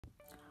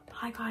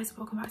Hi guys,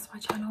 welcome back to my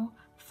channel.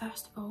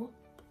 First of all,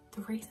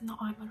 the reason that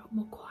I'm a lot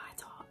more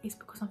quieter is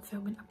because I'm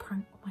filming a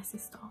prank on my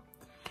sister.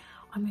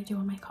 I'm going to do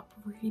my makeup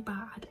really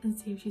bad and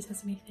see if she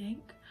says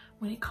anything.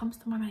 When it comes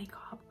to my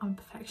makeup, I'm a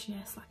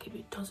perfectionist. Like if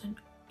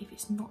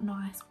it's not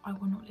nice, I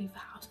will not leave the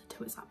house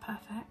until it's like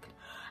perfect.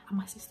 And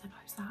my sister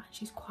knows that, and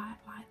she's quite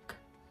like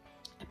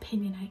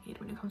opinionated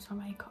when it comes to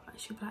my makeup. Like,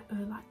 she'll be like,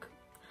 oh, like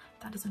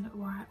that doesn't look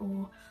right,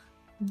 or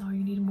no,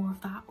 you need more of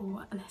that,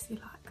 or Alessia,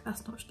 like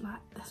that's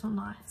not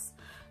nice.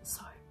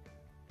 So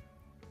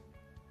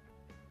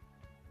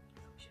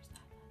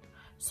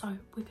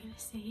we're gonna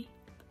see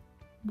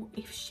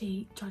if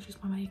she judges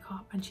my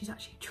makeup and she's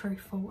actually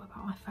truthful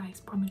about my face,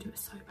 but I'm gonna do it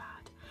so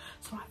bad.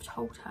 So I've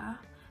told her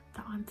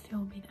that I'm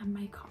filming a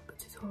makeup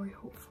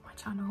tutorial for my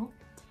channel,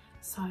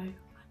 so I'm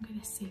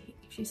gonna see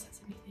if she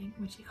says anything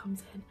when she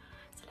comes in.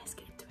 So let's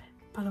get into it.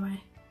 By the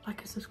way,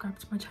 like and subscribe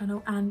to my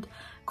channel and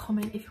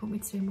comment if you want me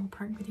to do more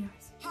prank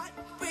videos.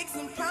 Heartbreaks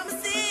and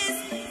promises,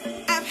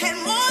 I've had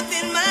more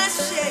than my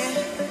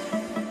share.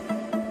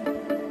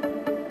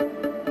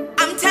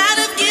 I'm tired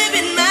of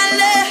giving my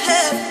love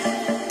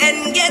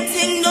and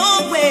getting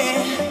nowhere.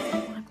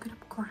 I'm gonna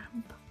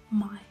grab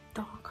my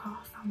darker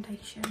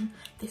foundation.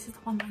 This is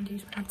the one that I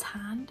use when I'm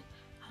tanned.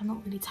 I'm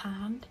not really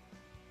tanned,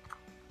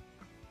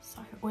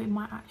 so, or it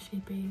might actually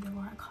be the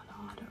right colour.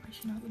 I don't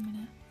actually know at the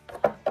minute.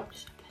 I'm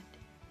just gonna blend it.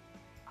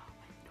 Oh,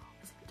 maybe not.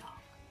 It's a bit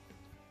dark.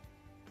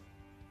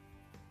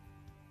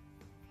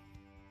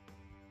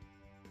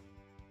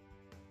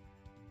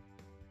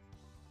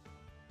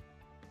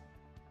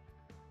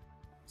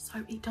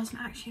 So it doesn't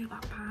actually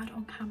look that bad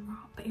on camera,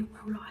 but in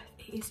real life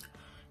it is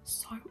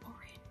so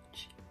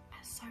orange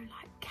and so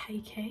like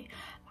cakey.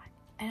 Like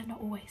Eleanor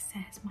always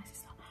says, my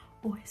sister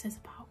always says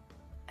about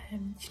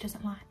she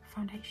doesn't like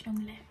foundation on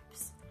the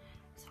lips.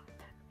 So I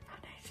put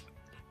foundation on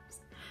the lips.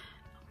 I'm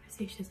gonna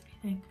see if she does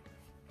anything.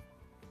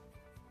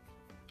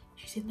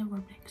 She's in the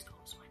room next door,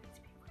 so I need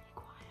to be really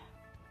quiet.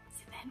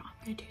 So then I'm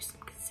gonna do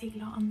some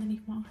concealer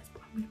underneath my eyes,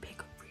 but I'm gonna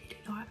pick a really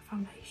light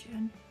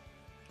foundation.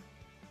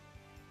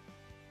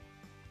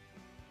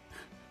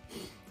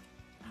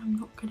 I'm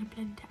not going to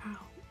blend it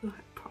out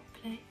like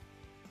properly.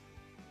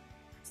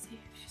 Let's see if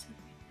she says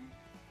anything.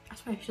 I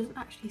swear she doesn't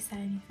actually say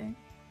anything.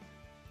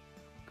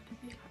 I'm going to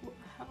be like, what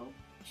the hell?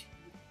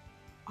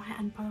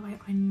 And by the way,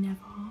 I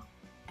never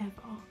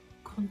ever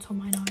contour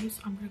my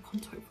nose. I'm going to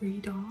contour it really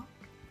dark.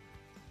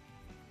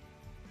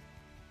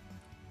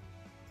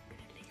 I'm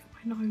going to leave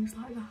my nose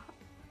like that.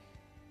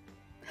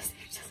 Let's see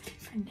if she does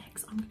anything.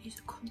 Next, I'm going to use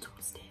a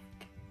contour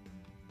stick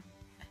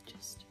and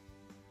just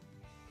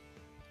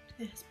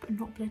this, but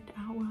not blend it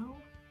out well.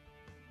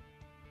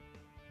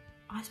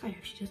 I swear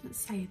if she doesn't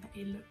say that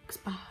it looks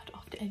bad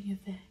after any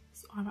of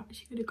this, I'm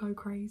actually gonna go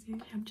crazy.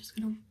 I'm just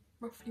gonna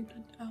roughly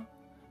blend it out.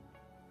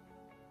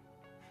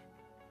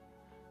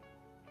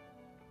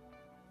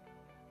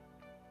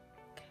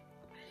 Okay,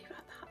 I'm gonna leave it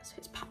like that so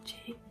it's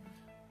patchy.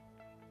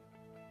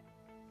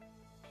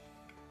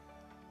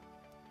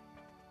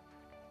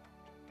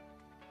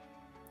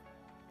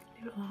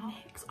 Leave it like that.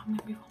 Next, I'm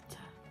gonna move on to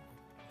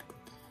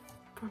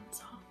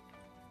bronzer.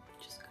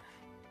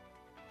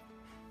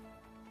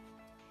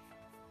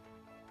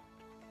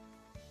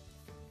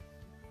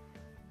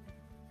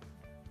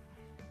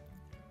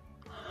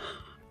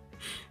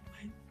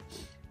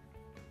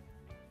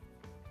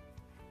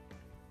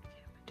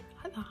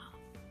 Like that.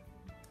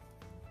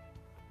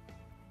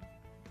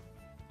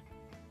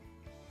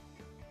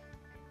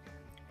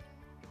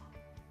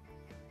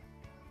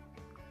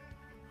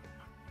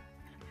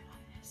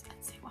 Like this and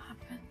see what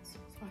happens. So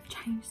I've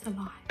changed the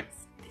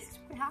lights. This is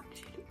what it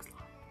actually looks like.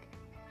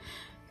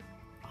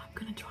 I'm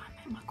gonna try and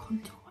make my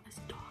contour as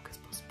dark as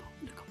possible.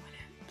 Look at my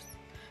lips.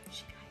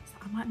 She hates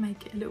that. I might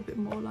make it a little bit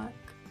more like.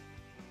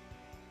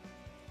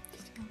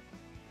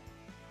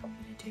 I'm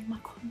gonna do my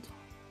contour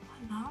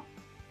like that.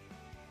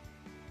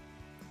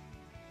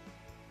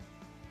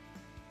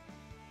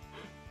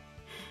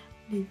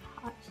 Leave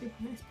that actually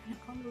when it's been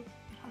on like that.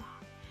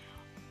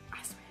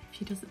 I swear if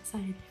she doesn't say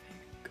anything,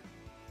 okay,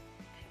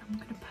 I'm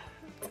gonna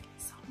put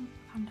some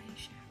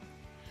foundation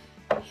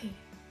here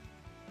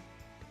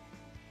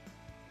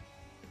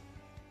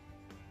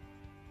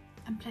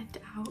and blend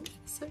it out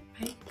so it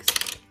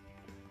makes.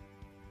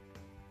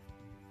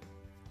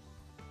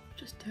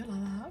 Just do it like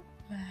that.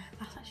 There,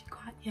 that's actually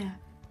quite, yeah.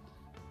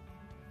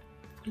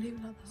 We'll leave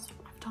it like that. So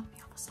I've done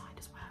the other side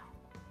as well.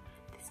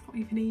 This is not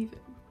even even.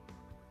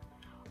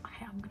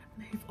 Okay, I'm gonna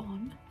move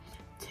on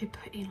to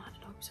put in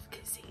like loads of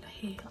concealer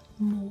here, like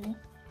more,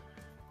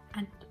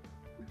 and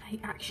they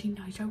actually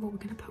know, you know what, we're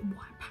gonna put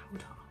white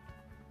powder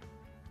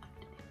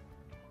underneath.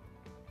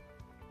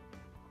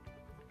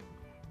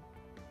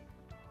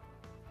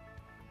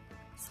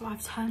 So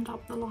I've turned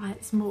up the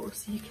lights more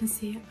so you can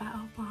see it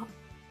better, but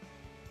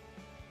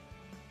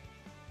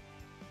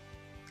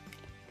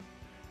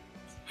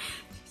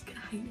she's gonna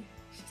hate it.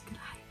 She's gonna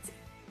hate it.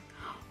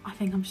 I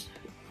think I'm just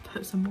gonna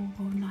put some more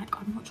on. Like,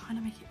 I'm not trying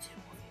to make it too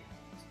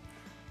obvious,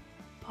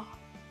 but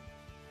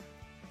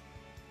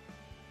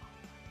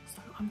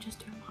so I'm just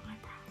doing my eyebrow.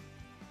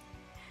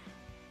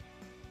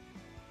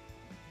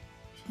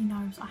 She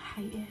knows I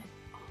hate it.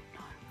 Oh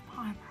no, my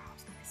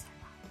eyebrows, that is so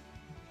bad.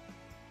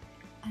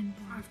 And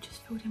I've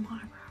just filled in my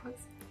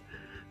eyebrows.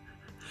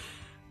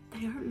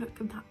 They don't look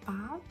that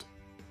bad.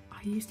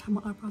 I used to have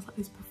my eyebrows like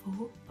this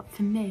before, but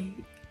for me,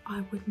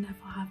 I would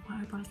never have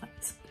my eyebrows like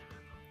this.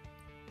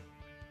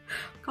 I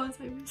can't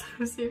say this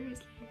so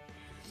seriously.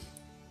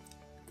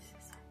 This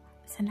is so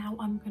bad. So now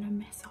I'm gonna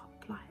mess up.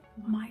 Like,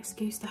 my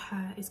excuse to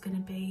her is gonna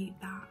be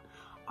that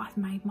I've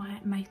made my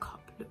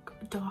makeup look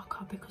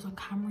darker because on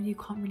camera you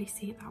can't really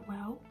see it that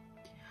well.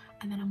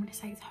 And then I'm gonna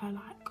say to her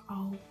like,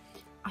 oh,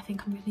 I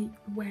think I'm gonna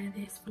wear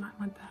this for like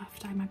my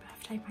birthday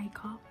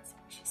makeup. That's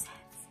what she says.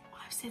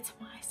 I've said to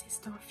my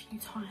sister a few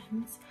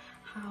times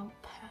how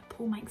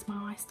purple makes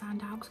my eyes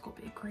stand out because I've got a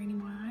bit of green in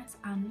my eyes,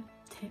 and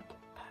tip,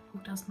 purple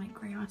does make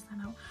green eyes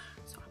stand out.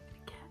 So I'm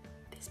gonna get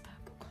this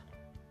purple colour.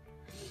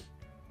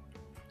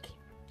 Keep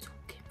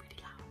talking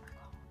really loud, oh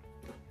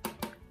my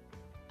god.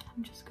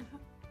 I'm just gonna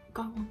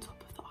go on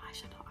top of the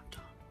eyeshadow I've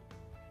done.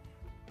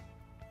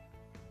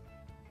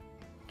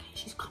 Okay,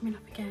 she's coming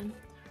up again,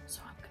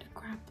 so I'm gonna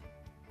grab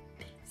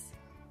this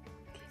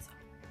glitter.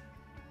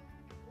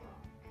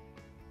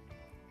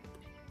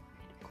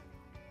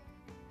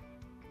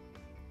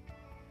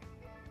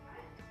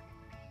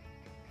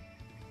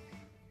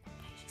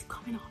 Okay, she's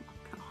coming up. I'm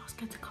gonna ask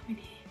her to come in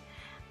here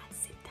and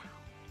sit down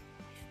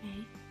with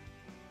me.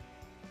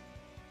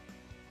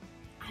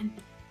 And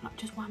like,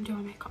 just while I'm doing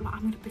my makeup, like,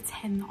 I'm gonna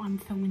pretend that I'm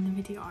filming the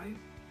video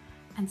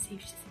and see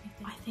if she says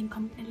anything. I think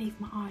I'm gonna leave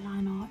my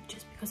eyeliner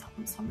just because I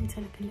want something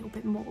to look a little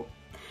bit more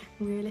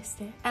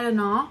realistic.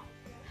 Eleanor,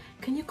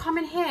 can you come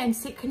in here and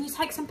sit? Can you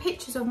take some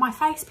pictures of my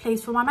face,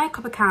 please, for my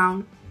makeup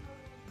account?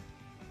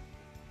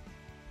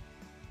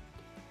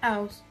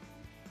 Els,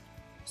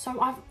 so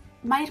I've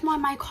made my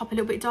makeup a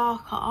little bit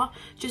darker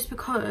just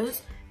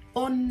because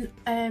on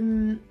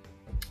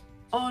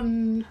the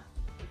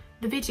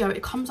video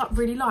it comes up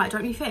really light,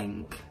 don't you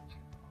think?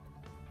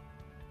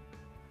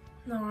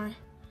 No,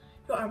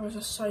 your eyebrows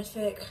are so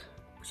thick.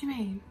 What do you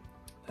mean?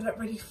 They look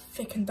really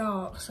thick and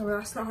dark, so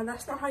that's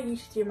not how you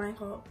should do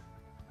makeup.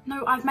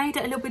 No, I've made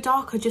it a little bit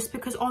darker just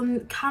because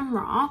on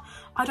camera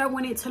I don't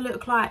want it to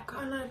look like.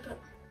 I know, but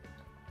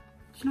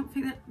do you not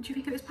think that? Do you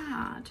think it was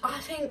bad? I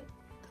think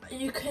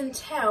you can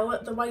tell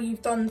the way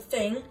you've done the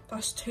thing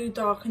that's too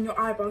dark, and your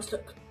eyebrows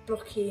look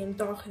blocky and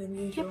darker than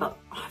usual. Yeah, but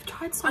I've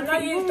tried I something know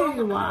you've done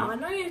new. that. I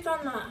know you've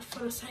done that for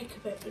the sake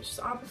of it, but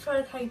just I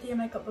prefer how you do your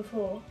makeup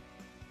before.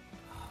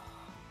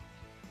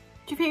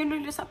 Do you think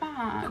it looks that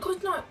bad?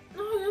 Because no,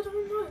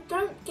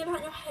 don't get out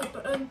of your head.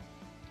 But where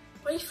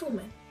are you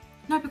filming?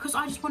 No, because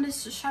I just wanted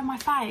to show my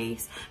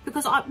face.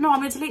 Because I'm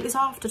going to delete this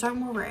after.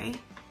 Don't worry.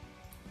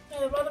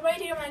 Yeah, well, the way you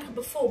did your makeup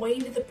before, where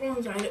you did the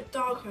bronzer, it looked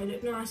darker, it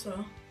looked nicer.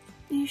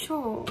 Are you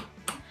sure?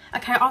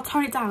 Okay, I'll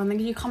tone it down and then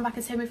can you come back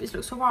and tell me if it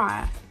looks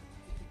alright?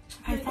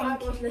 Okay,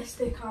 thank you. Less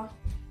thicker.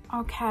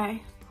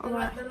 Okay,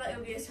 alright. Then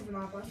it'll be a 7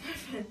 eyebrows, my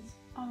friends.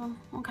 Oh,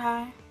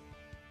 okay.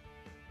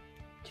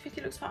 Do you think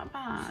it looks that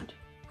bad?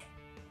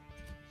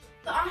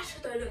 The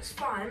eyeshadow looks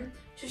fine,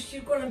 just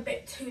you've gone a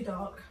bit too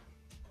dark.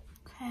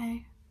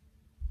 Okay.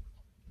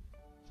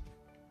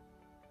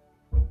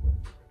 Oh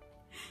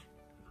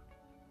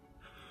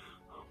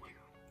my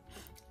god.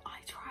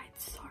 I tried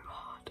so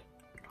hard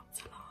not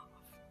to laugh.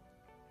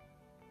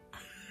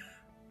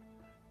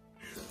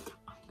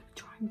 I'm gonna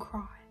try and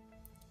cry.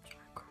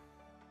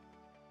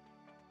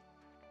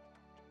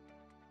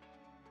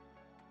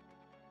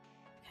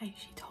 Okay,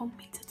 she told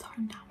me to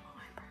tone down my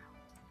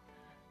eyebrows,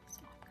 so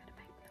I'm gonna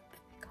make them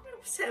thicker. I'm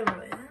upset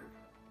about it.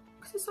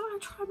 Because I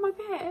tried my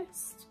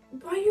best.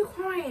 Why are you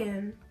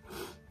crying?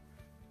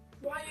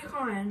 Why are you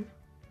crying?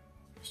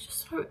 It's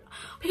just so...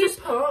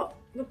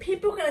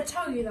 People are going to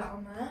tell you that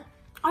on there.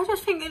 I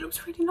just think it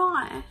looks really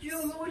nice.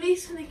 You're at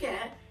least going to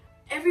get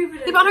every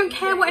video. Yeah, but I don't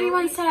care what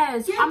anyone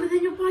says. Yeah, but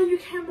then why are you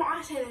caring what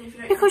I say then if you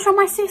don't? Because you're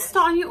my sister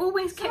and you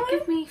always kept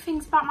giving me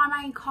things about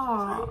my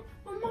makeup.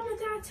 Well, Mum and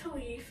Dad tell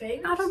you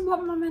things. I don't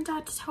want Mum and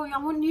Dad to tell you. I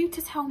want you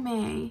to tell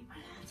me. I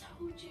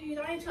told you. You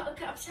don't need to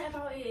get upset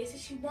about it. It's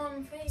just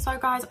one thing. So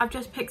guys, I've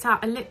just picked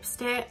out a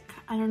lipstick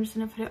and I'm just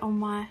going to put it on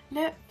my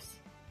lips.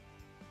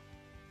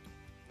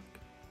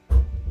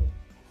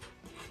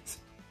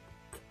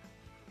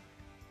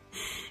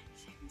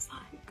 Seems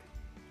like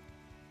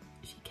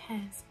she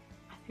cares,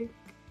 I think.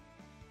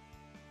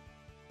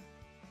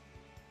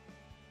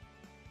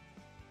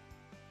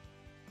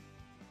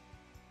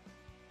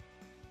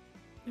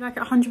 You like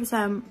it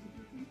 100%?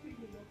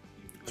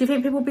 Do you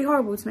think people will be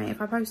horrible to me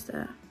if I post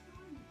it?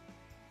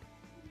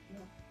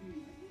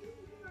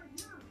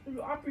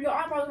 Your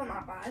eyebrows aren't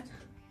that bad.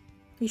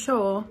 You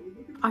sure?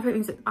 I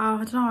think I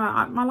don't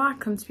know, I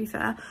like them to be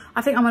fair.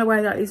 I think I'm going to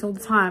wear these all the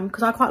time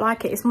because I quite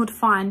like it. It's more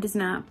defined,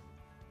 isn't it?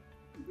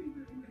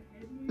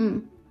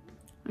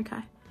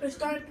 Okay. Just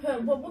don't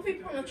put, what have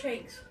you put on your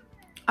cheeks?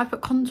 I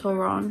put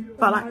contour on,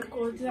 but like...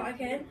 Oh my god, do that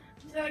again.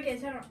 Do that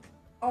again.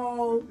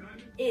 Oh,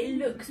 it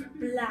looks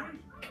black.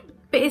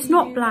 But it's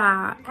not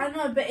black. I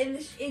know, but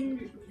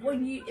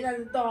when you in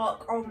the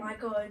dark, oh my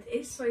god,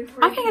 it's so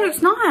freaky. I think it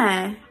looks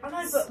nice. I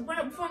know, but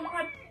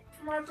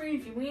from my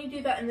preview, when you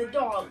do that in the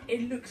dark,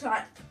 it looks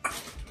like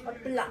a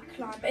black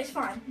line, but it's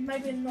fine.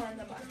 Maybe in the light.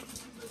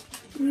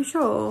 Are you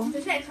sure?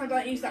 The next time,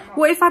 don't use that much.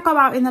 What if I go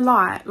out in the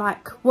light?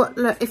 Like, what?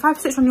 Look, if I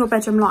switch on your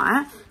bedroom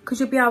light, because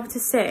you'll be able to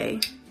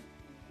see.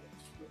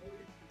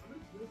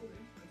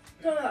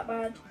 Don't look that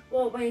bad.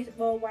 Well, wait,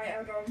 hold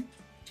on.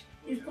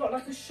 You've got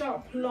like a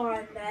sharp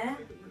line there.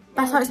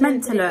 That's how it's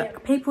meant to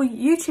look. People,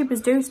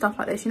 YouTubers do stuff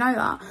like this, you know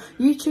that?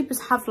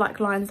 YouTubers have like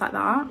lines like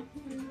that.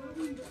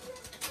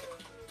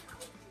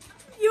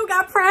 You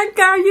got pranked,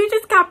 girl. You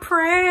just got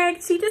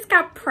pranked. She just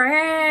got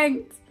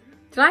pranked.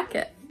 Do you like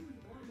it?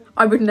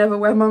 I would never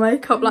wear my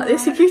makeup like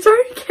this if you're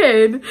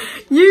joking.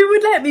 You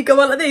would let me go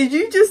on like this.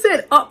 You just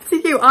said up to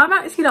you. I'm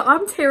actually like,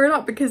 I'm tearing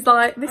up because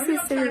like, this is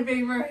I'm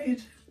being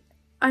rude.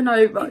 I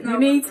know, but you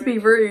need to be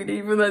rude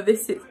even though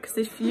this is, because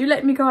if you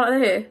let me go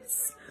like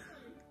this,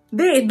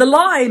 the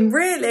line,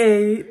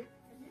 really?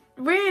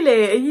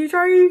 Really? Are you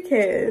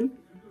joking?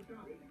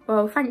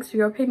 Well, thanks for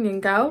your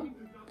opinion, girl.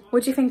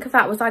 What do you think of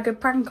that? Was I a good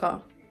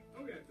pranker?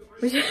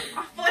 I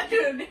thought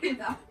you were going to do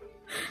that.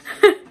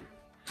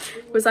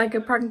 Was I a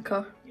good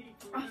pranker?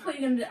 I thought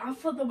you were going to do I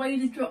thought the way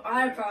you did your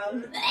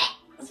eyebrows.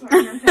 That's what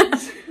I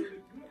meant.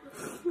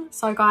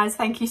 So guys,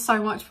 thank you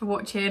so much for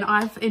watching.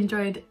 I've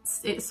enjoyed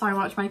it so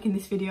much making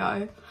this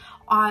video.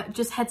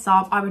 Just heads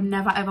up, I would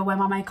never ever wear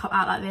my makeup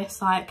out like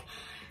this. Like,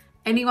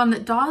 anyone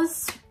that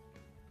does,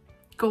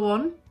 go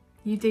on,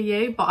 you do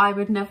you, but I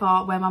would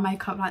never wear my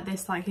makeup like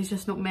this. Like, it's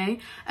just not me.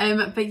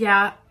 But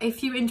yeah,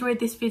 if you enjoyed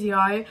this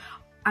video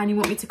and you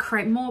want me to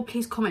create more,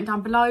 please comment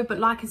down below, but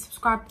like and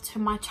subscribe to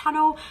my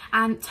channel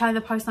and turn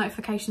the post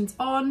notifications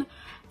on.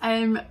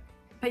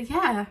 But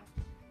yeah,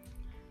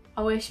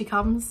 oh, here she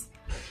comes.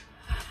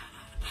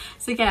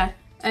 So yeah,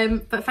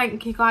 but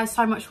thank you guys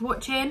so much for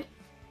watching.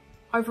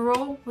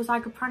 Overall, was I a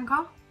good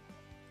pranker?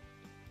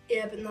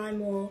 Yeah, but no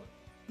more.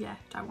 Yeah,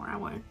 don't worry, I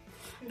won't.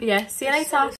 But yeah, see you later.